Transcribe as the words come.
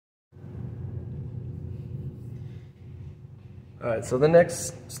Alright, so the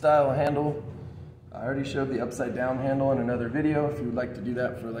next style handle, I already showed the upside down handle in another video. If you would like to do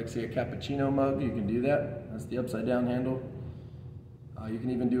that for, like, say, a cappuccino mug, you can do that. That's the upside down handle. You can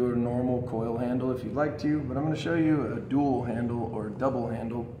even do a normal coil handle if you'd like to, but I'm going to show you a dual handle or double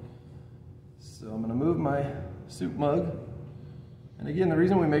handle. So I'm going to move my soup mug. And again, the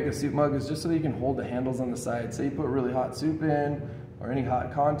reason we make a soup mug is just so that you can hold the handles on the side. Say you put really hot soup in, or any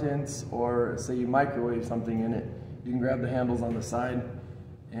hot contents, or say you microwave something in it, you can grab the handles on the side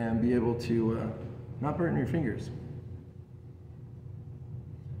and be able to not burn your fingers.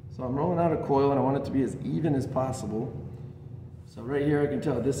 So I'm rolling out a coil and I want it to be as even as possible. So right here I can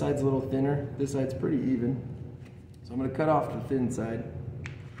tell this side's a little thinner, this side's pretty even. So I'm going to cut off the thin side.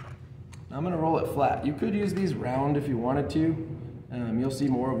 Now I'm going to roll it flat. You could use these round if you wanted to. You'll see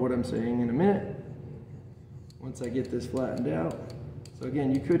more of what I'm saying in a minute once I get this flattened out. So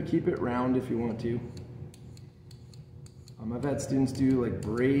again, you could keep it round if you want to. I've had students do like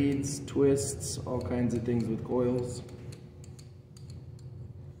braids, twists, all kinds of things with coils.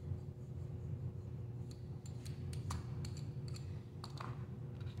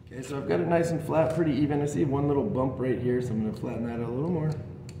 Okay, so I've got it nice and flat, pretty even. I see one little bump right here, so I'm going to flatten that out a little more.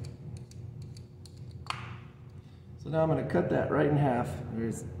 So now I'm going to cut that right in half.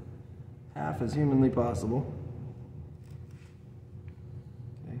 There's half as humanly possible.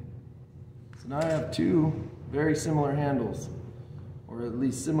 Okay. So now I have two very similar handles, or at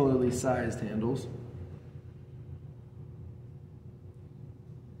least similarly sized handles.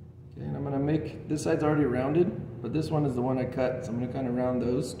 Okay, and I'm going to make, this side's already rounded, but this one is the one I cut, so I'm going to kind of round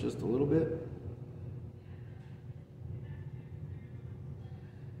those just a little bit.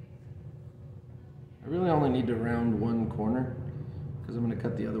 I really only need to round one corner because I'm going to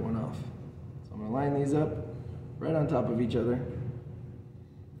cut the other one off. So I'm going to line these up right on top of each other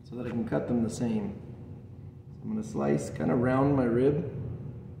so that I can cut them the same. So I'm going to slice kind of round my rib.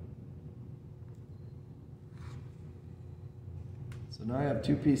 So now I have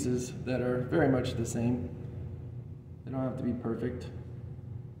two pieces that are very much the same. They don't have to be perfect.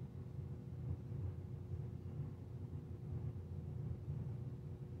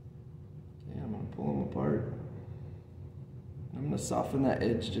 Okay, I'm going to pull them apart. I'm going to soften that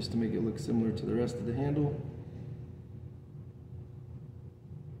edge just to make it look similar to the rest of the handle.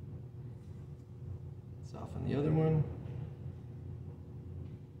 Soften the other one.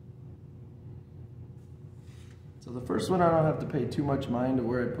 So the first one I don't have to pay too much mind of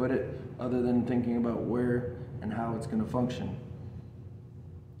where I put it, other than thinking about where and how it's going to function.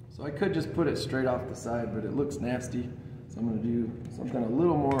 So I could just put it straight off the side, but it looks nasty. So I'm going to do something a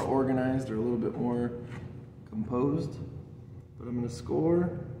little more organized or a little bit more composed. But I'm going to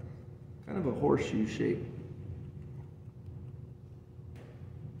score kind of a horseshoe shape.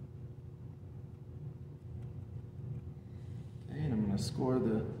 Okay, and I'm going to score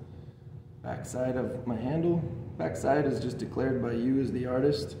the back side of my handle. Back side is just declared by you as the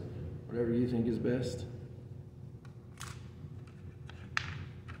artist, whatever you think is best.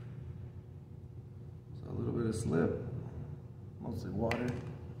 So a little bit of slip, mostly water.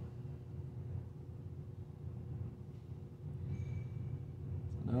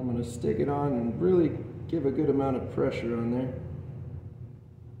 So now I'm going to stick it on and really give a good amount of pressure on there.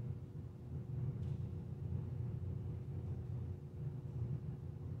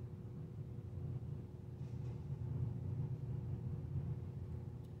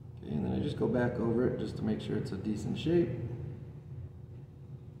 And then I just go back over it just to make sure it's a decent shape.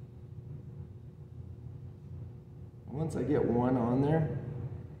 Once I get one on there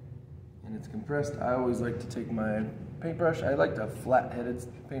and it's compressed, I always like to take my paintbrush. I like a flat-headed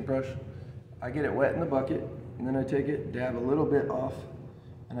paintbrush. I get it wet in the bucket and then I take it, dab a little bit off,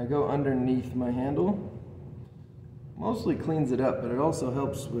 and I go underneath my handle. Mostly cleans it up, but it also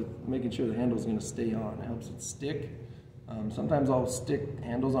helps with making sure the handle's going to stay on. It helps it stick. Sometimes I'll stick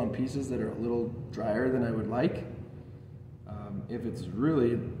handles on pieces that are a little drier than I would like. If it's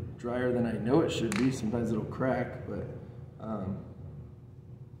really drier than I know it should be, sometimes it'll crack, but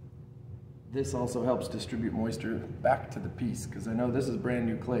this also helps distribute moisture back to the piece, because I know this is brand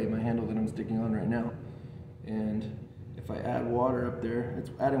new clay, my handle that I'm sticking on right now. And if I add water up there,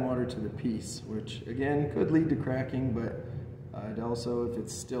 it's adding water to the piece, which again could lead to cracking, but it also, if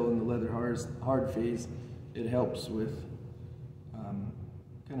it's still in the leather hard phase, it helps with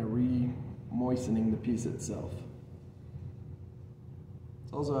kind of re-moistening the piece itself.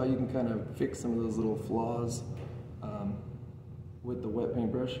 It's also how you can kind of fix some of those little flaws with the wet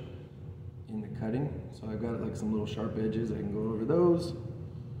paintbrush in the cutting. So I've got like some little sharp edges, I can go over those.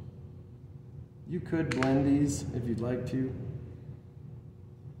 You could blend these if you'd like to.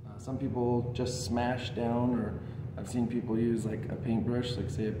 Some people just smash down, or I've seen people use like a paintbrush,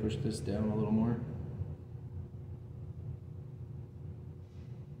 like say I push this down a little more.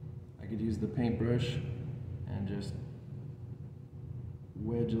 I could use the paintbrush and just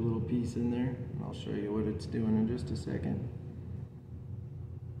wedge a little piece in there, and I'll show you what it's doing in just a second.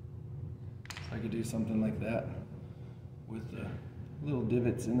 So I could do something like that with little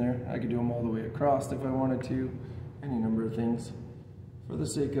divots in there. I could do them all the way across if I wanted to, any number of things. For the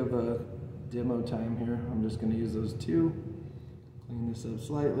sake of demo time here, I'm just going to use those two, clean this up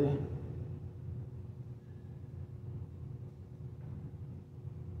slightly.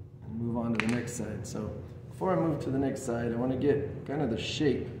 And move on to the next side. So before I move to the next side, I want to get kind of the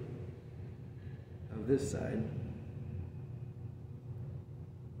shape of this side.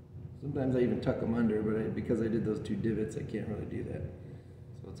 Sometimes I even tuck them under, but because I did those two divots, I can't really do that.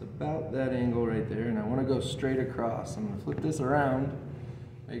 So it's about that angle right there, and I want to go straight across. I'm going to flip this around,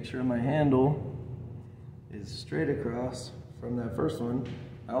 make sure my handle is straight across from that first one.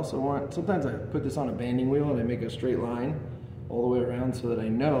 I also want, sometimes I put this on a banding wheel and I make a straight line all the way around so that I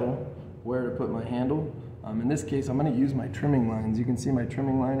know where to put my handle. In this case, I'm going to use my trimming lines. You can see my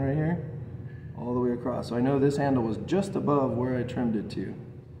trimming line right here, all the way across. So I know this handle was just above where I trimmed it to.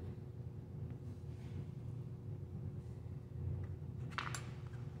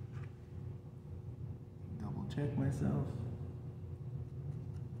 Double check myself.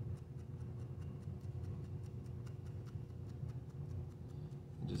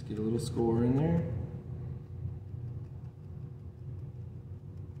 Just get a little score in there.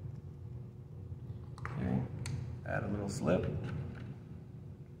 Okay, add a little slip.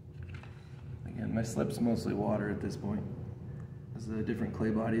 Again, my slip's mostly water at this point. This is a different clay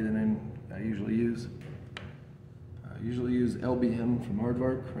body than I usually use. I usually use LBM from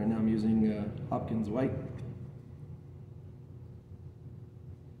Aardvark. Right now I'm using Hopkins White.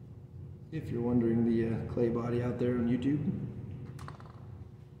 If you're wondering, the clay body out there on YouTube.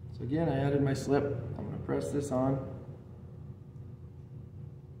 So again, I added my slip. I'm going to press this on.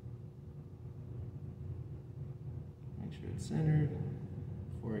 Make sure it's centered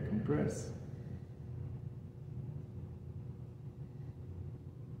before I compress.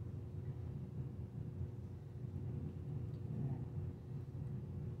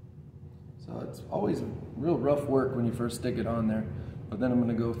 So it's always real rough work when you first stick it on there, but then I'm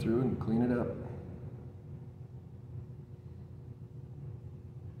going to go through and clean it up.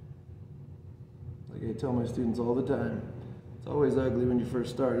 Like I tell my students all the time, it's always ugly when you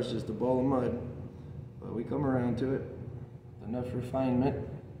first start. It's just a ball of mud, but we come around to it with enough refinement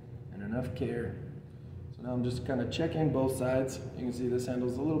and enough care. So now I'm just kind of checking both sides. You can see this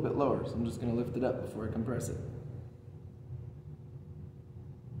handle's a little bit lower, so I'm just going to lift it up before I compress it.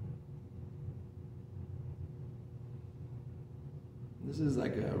 This is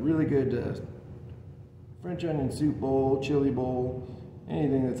like a really good French onion soup bowl, chili bowl,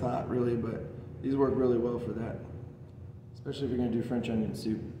 anything that's hot really, but these work really well for that. Especially if you're going to do French onion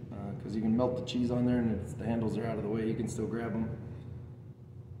soup, because you can melt the cheese on there and the handles are out of the way, you can still grab them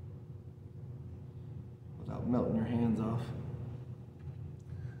without melting your hands off.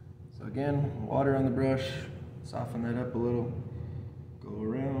 So again, water on the brush, soften that up a little, go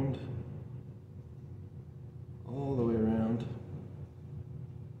around, all the way around.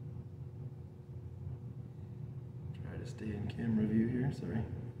 Try to stay in camera view here, sorry.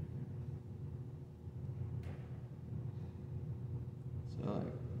 So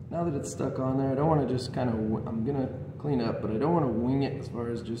now that it's stuck on there, I don't want to just kind of, I'm going to clean up, but I don't want to wing it as far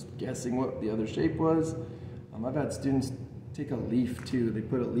as just guessing what the other shape was. I've had students take a leaf too. They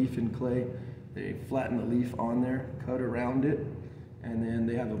put a leaf in clay, they flatten the leaf on there, cut around it, and then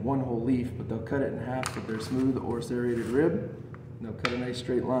they have a one whole leaf, but they'll cut it in half with their smooth or serrated rib, and they'll cut a nice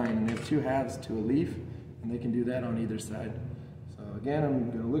straight line, and they have two halves to a leaf, and they can do that on either side. So again, I'm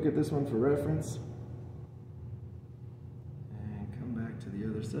going to look at this one for reference. To the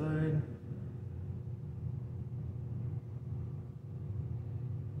other side.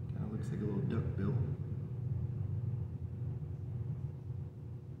 Kind of looks like a little duck bill.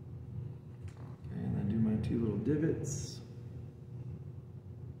 Okay, and then do my two little divots.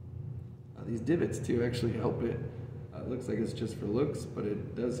 These divots too actually help it. It looks like it's just for looks, but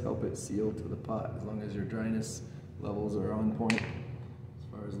it does help it seal to the pot as long as your dryness levels are on point as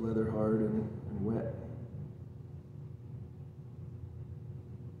far as leather hard and wet.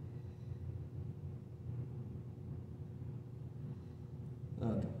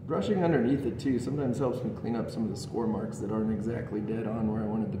 Brushing underneath it too sometimes helps me clean up some of the score marks that aren't exactly dead on where I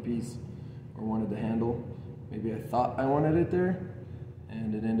wanted the piece or wanted the handle. Maybe I thought I wanted it there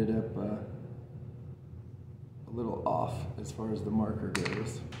and it ended up a little off as far as the marker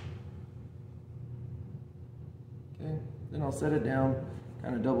goes. Okay, then I'll set it down,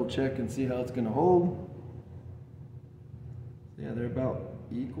 kind of double check and see how it's going to hold. Yeah, they're about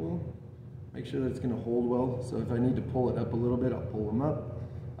equal. Make sure that it's going to hold well. So if I need to pull it up a little bit, I'll pull them up.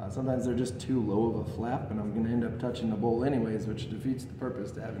 Sometimes they're just too low of a flap, and I'm going to end up touching the bowl anyways, which defeats the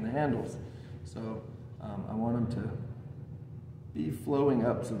purpose to having the handles. So I want them to be flowing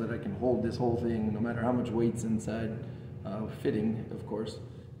up so that I can hold this whole thing, no matter how much weight's inside, fitting, of course,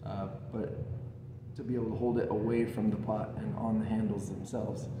 but to be able to hold it away from the pot and on the handles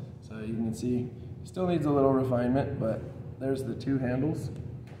themselves. So you can see, still needs a little refinement, but there's the two handles,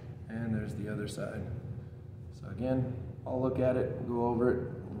 and there's the other side. So again, I'll look at it, go over it,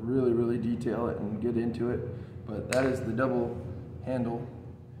 really detail it and get into it, but that is the double handle.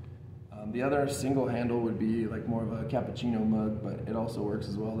 The other single handle would be like more of a cappuccino mug, but it also works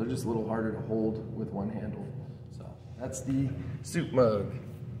as well. They're just a little harder to hold with one handle. So that's the soup mug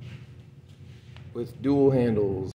with dual handles.